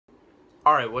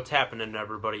Alright, what's happening,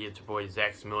 everybody? It's your boy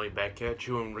Zach Smiley back at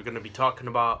you, and we're going to be talking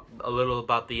about a little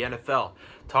about the NFL.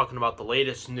 Talking about the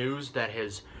latest news that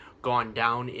has gone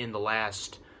down in the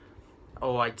last,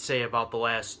 I'd say about the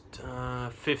last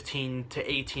 15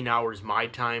 to 18 hours my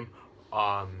time.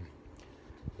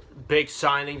 Big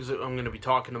signings. I'm going to be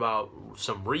talking about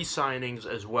some re-signings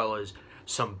as well as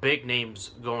some big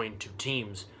names going to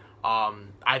teams.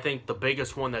 I think the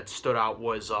biggest one that stood out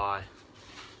was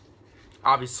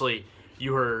obviously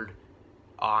you heard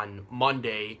on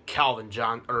Monday not Calvin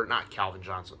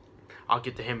Johnson. I'll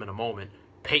get to him in a moment.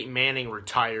 Peyton Manning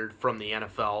retired from the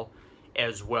NFL,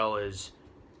 as well as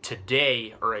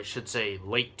today, or I should say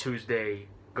late Tuesday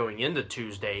going into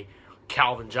Tuesday,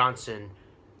 Calvin Johnson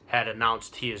had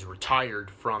announced he is retired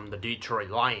from the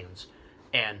Detroit Lions.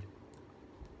 And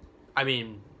I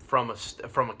mean, from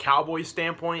a Cowboys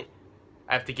standpoint,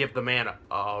 I have to give the man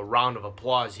a round of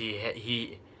applause. He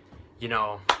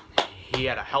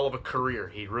had a hell of a career.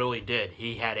 He really did.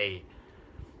 He had a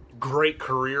great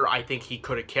career. I think he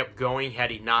could have kept going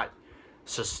had he not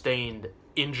sustained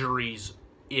injuries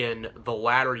in the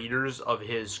latter years of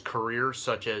his career,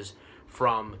 such as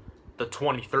from the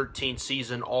 2013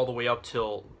 season all the way up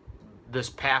till this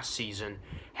past season.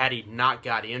 Had he not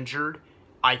got injured,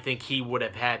 I think he would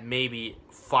have had maybe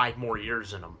 5 more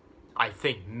years in him. I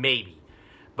think maybe.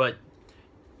 But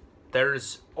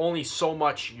there's only so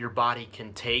much your body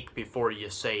can take before you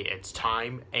say it's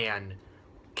time, and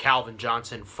Calvin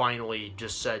Johnson finally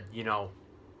just said,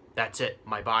 that's it.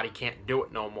 My body can't do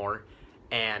it no more.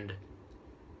 And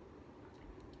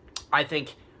I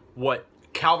think what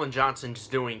Calvin Johnson's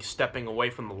doing, stepping away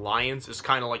from the Lions, is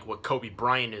kind of like what Kobe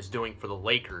Bryant is doing for the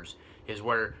Lakers, is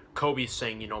where Kobe's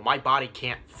saying, my body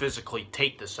can't physically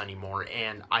take this anymore,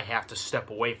 and I have to step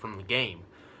away from the game.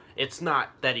 It's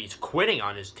not that he's quitting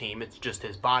on his team, it's just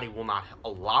his body will not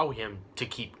allow him to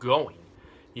keep going.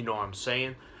 You know what I'm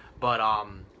saying? But,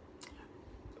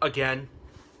 again,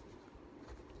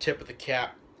 tip of the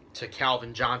cap to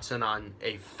Calvin Johnson on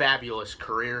a fabulous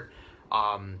career.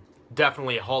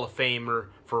 Definitely a Hall of Famer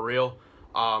for real.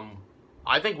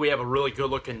 I think we have a really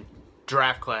good-looking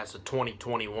draft class of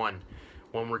 2021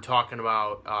 when we're talking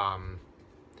about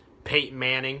Peyton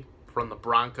Manning from the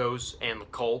Broncos and the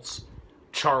Colts,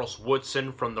 Charles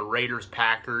Woodson from the Raiders,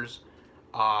 Packers,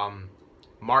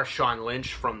 Marshawn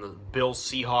Lynch from the Bills,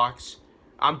 Seahawks.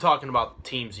 I'm talking about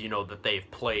teams, that they've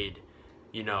played,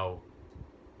 in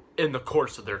the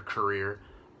course of their career.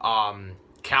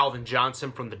 Calvin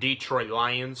Johnson from the Detroit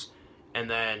Lions, and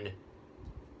then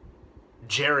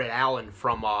Jared Allen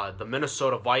from the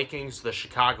Minnesota Vikings, the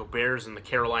Chicago Bears, and the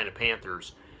Carolina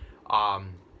Panthers.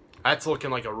 That's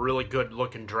looking like a really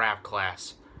good-looking draft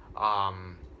class.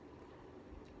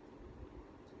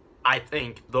 I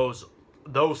think those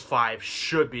 5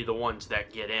 should be the ones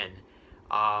that get in.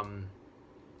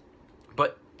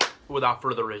 But without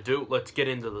further ado, let's get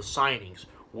into the signings.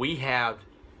 We have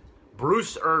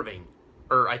Bruce Irvin,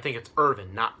 or I think it's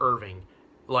Irvin, not Irving,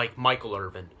 like Michael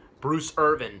Irvin. Bruce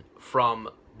Irvin, from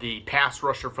the pass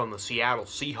rusher from the Seattle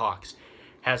Seahawks,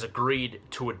 has agreed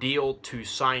to a deal to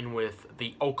sign with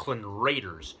the Oakland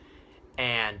Raiders.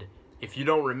 And if you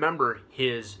don't remember,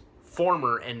 his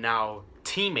former and now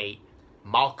teammate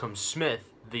Malcolm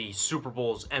Smith, the Super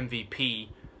Bowl's MVP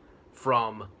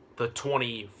from the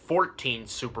 2014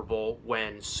 Super Bowl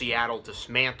when Seattle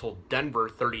dismantled Denver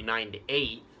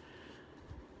 39-8,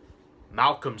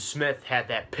 Malcolm Smith had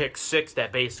that pick 6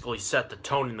 that basically set the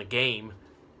tone in the game.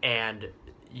 And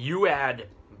you add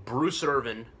Bruce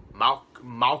Irvin,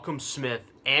 Malcolm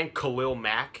Smith, and Khalil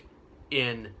Mack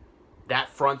in that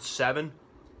front 7.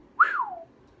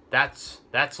 That's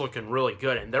looking really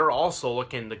good. And they're also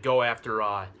looking to go after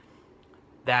Eric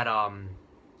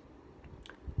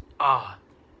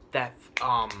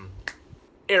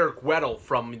Weddle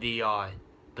from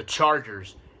the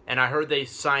Chargers. And I heard they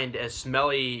signed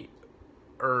Esmeli,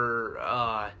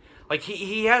 or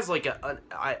he has like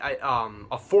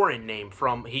a foreign name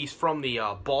he's from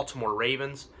the Baltimore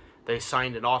Ravens. They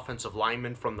signed an offensive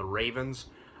lineman from the Ravens.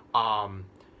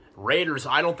 Raiders,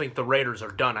 I don't think the Raiders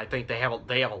are done. I think they have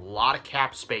a lot of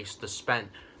cap space to spend,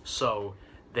 so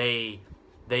they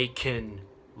can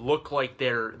look like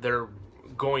they're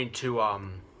going to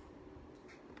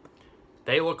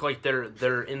they look like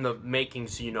they're in the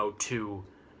makings, to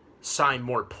sign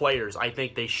more players. I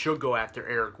think they should go after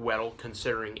Eric Weddle,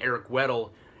 considering Eric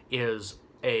Weddle is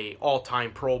a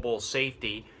all-time Pro Bowl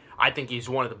safety. I think he's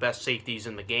one of the best safeties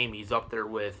in the game. He's up there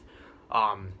with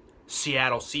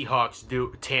Seattle Seahawks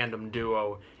tandem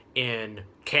duo in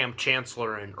Cam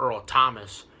Chancellor and Earl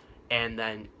Thomas, and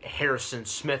then Harrison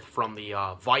Smith from the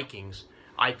Vikings.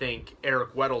 I think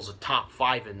Eric Weddle's a top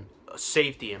 5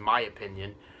 safety, in my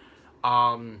opinion.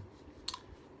 And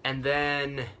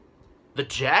then the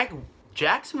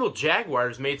Jacksonville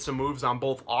Jaguars made some moves on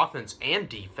both offense and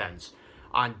defense.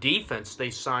 On defense, they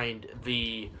signed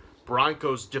the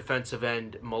Broncos defensive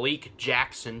end Malik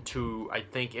Jackson to, I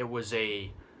think it was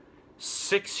a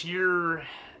 6-year,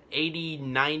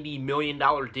 $80-90 million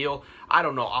deal. I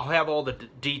don't know. I'll have all the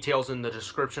details in the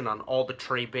description on all the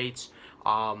trade baits.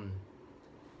 And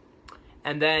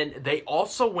then they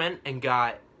also went and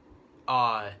got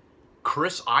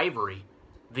Chris Ivory,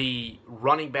 the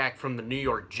running back from the New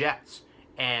York Jets.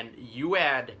 And you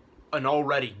had an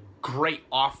already great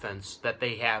offense that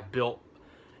they have built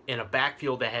in a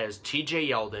backfield that has T.J.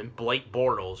 Yeldon, Blake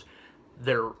Bortles.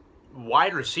 Their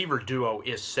wide receiver duo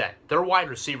is set. Their wide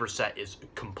receiver set is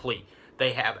complete.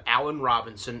 They have Allen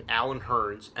Robinson, Allen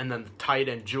Hurns, and then the tight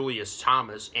end Julius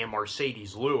Thomas and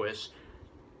Mercedes Lewis.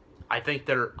 I think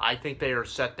they are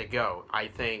set to go. I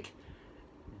think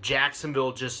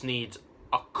Jacksonville just needs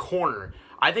a corner.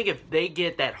 I think if they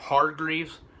get that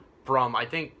Hargreaves from, I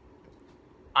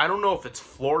don't know if it's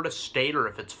Florida State or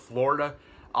if it's Florida.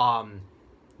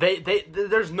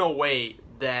 There's no way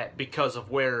that because of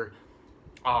where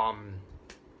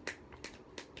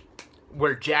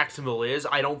Jacksonville is,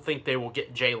 I don't think they will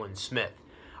get Jalen Smith.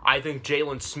 I think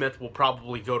Jalen Smith will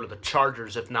probably go to the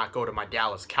Chargers, if not go to my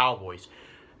Dallas Cowboys.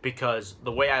 Because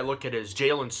the way I look at it is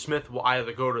Jalen Smith will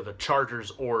either go to the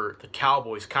Chargers or the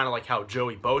Cowboys, kind of like how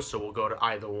Joey Bosa will go to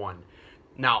either one.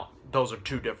 Now, those are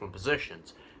two different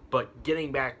positions. But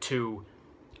getting back to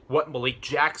what Malik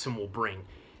Jackson will bring,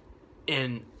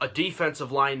 in a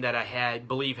defensive line that I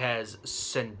believe has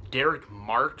Senderick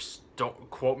Marks, don't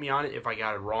quote me on it if I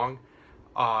got it wrong.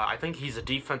 I think he's a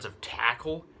defensive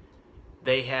tackle.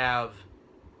 They have,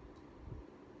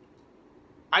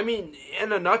 I mean,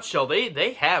 in a nutshell,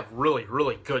 they have really,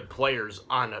 really good players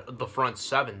on the front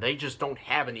seven. They just don't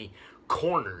have any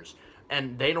corners,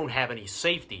 and they don't have any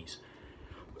safeties.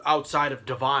 Outside of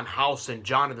Devon House and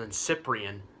Jonathan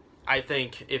Cyprien, I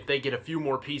think if they get a few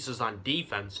more pieces on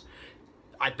defense,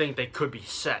 I think they could be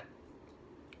set.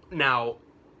 Now,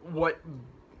 what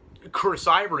Chris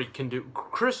Ivory can do,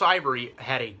 Chris Ivory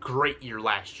had a great year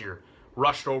last year.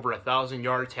 Rushed over 1,000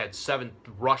 yards, had 7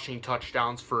 rushing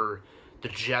touchdowns for the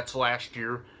Jets last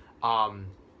year.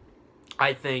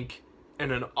 I think in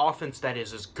an offense that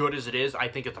is as good as it is, I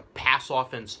think it's a pass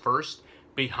offense first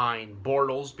behind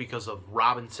Bortles because of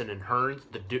Robinson and Hurns,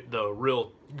 the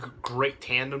real great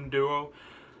tandem duo.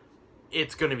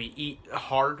 It's going to be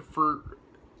hard for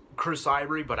Chris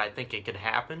Ivory, but I think it could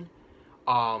happen.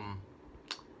 And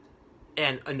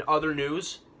in other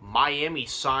news, Miami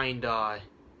signed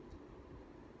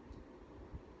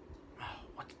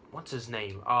what's his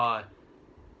name?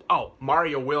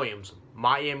 Mario Williams.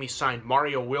 Miami signed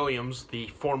Mario Williams, the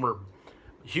former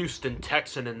Houston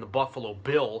Texan and the Buffalo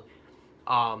Bill.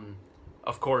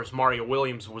 Of course, Mario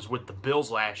Williams was with the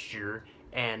Bills last year,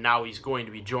 and now he's going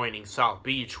to be joining South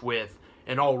Beach with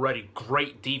an already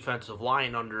great defensive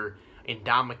line under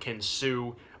Ndamukong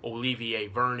Suh, Olivier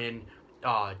Vernon,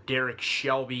 Derek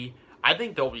Shelby. I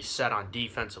think they'll be set on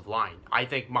defensive line. I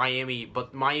think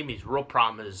Miami's real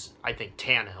problem is, I think,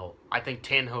 Tannehill. I think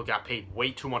Tannehill got paid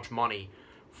way too much money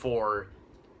for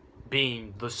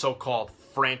being the so-called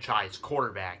franchise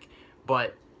quarterback.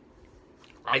 But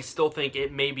I still think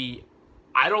it may be,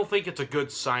 I don't think it's a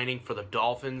good signing for the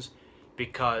Dolphins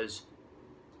because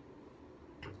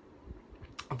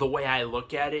the way I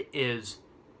look at it is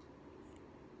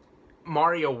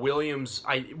Mario Williams,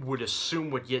 I would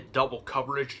assume, would get double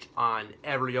coverage on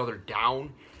every other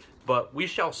down, but we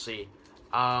shall see.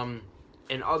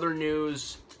 In other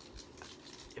news,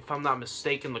 if I'm not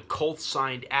mistaken, the Colts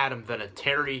signed Adam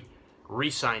Vinatieri,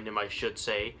 re-signed him, I should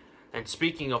say. And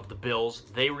speaking of the Bills,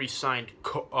 they re-signed,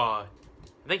 I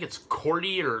think it's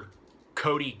Cody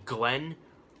Glenn.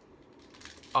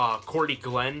 Cordy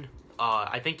Glenn.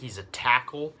 I think he's a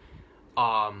tackle.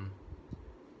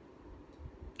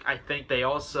 I think they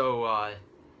also,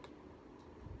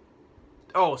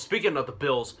 speaking of the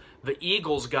Bills, the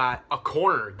Eagles got a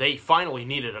corner. They finally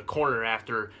needed a corner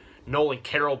after Nolan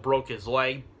Carroll broke his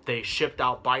leg. They shipped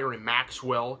out Byron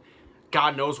Maxwell.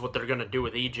 God knows what they're going to do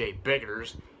with E.J.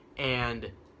 Biggers.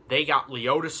 And they got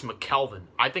Leotis McKelvin.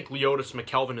 I think Leotis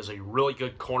McKelvin is a really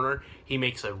good corner. He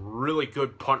makes a really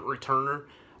good punt returner.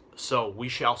 So we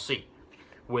shall see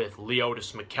with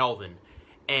Leotis McKelvin.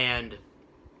 And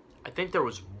I think there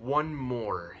was one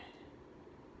more.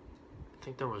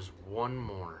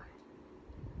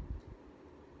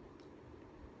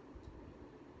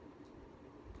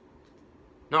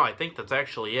 No, I think that's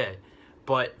actually it.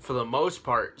 But for the most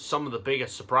part, some of the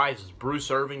biggest surprises.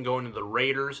 Bruce Irvin going to the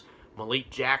Raiders.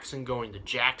 Malik Jackson going to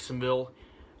Jacksonville.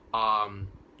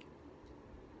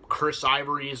 Chris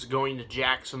Ivory is going to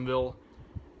Jacksonville.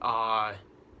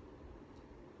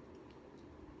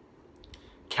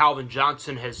 Calvin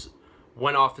Johnson has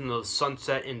went off into the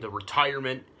sunset into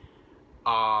retirement.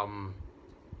 I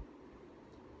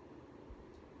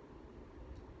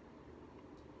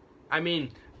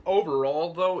mean,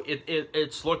 overall, though,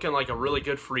 it's looking like a really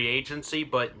good free agency,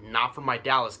 but not for my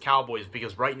Dallas Cowboys,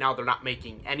 because right now they're not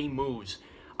making any moves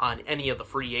on any of the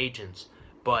free agents.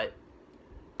 But,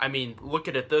 I mean, look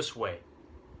at it this way.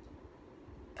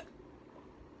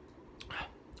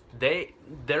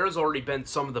 There's already been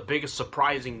some of the biggest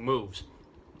surprising moves.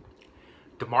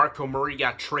 DeMarco Murray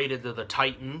got traded to the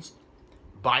Titans.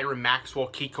 Byron Maxwell,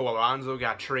 Kiko Alonso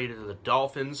got traded to the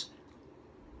Dolphins.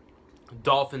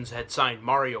 Dolphins had signed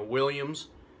Mario Williams.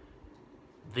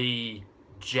 The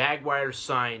Jaguars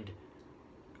signed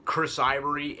Chris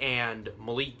Ivory and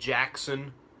Malik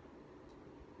Jackson.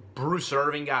 Bruce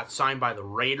Irvin got signed by the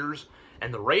Raiders.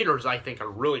 And the Raiders, I think, are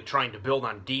really trying to build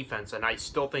on defense, and I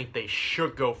still think they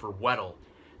should go for Weddle.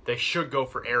 They should go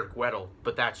for Eric Weddle,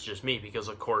 but that's just me because,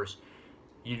 of course,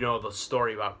 you know the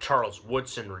story about Charles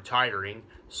Woodson retiring.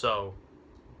 So,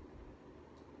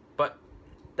 but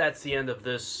that's the end of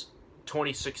this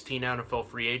 2016 NFL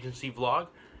free agency vlog.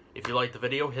 If you liked the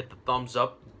video, hit the thumbs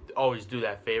up. Always do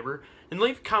that favor. And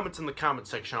leave comments in the comment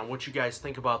section on what you guys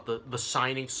think about the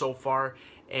signing so far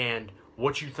and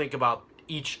what you think about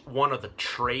each one of the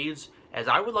trades, as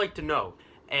I would like to know.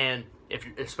 And if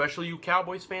especially you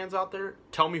Cowboys fans out there,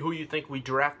 tell me who you think we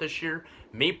draft this year.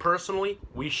 Me personally,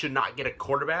 we should not get a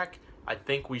quarterback. I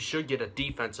think we should get a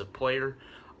defensive player.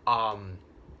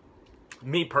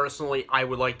 Me personally, I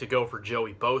would like to go for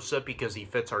Joey Bosa because he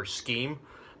fits our scheme,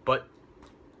 but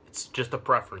it's just a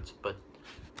preference. But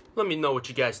let me know what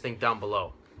you guys think down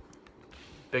below.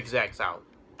 Big Zach's out.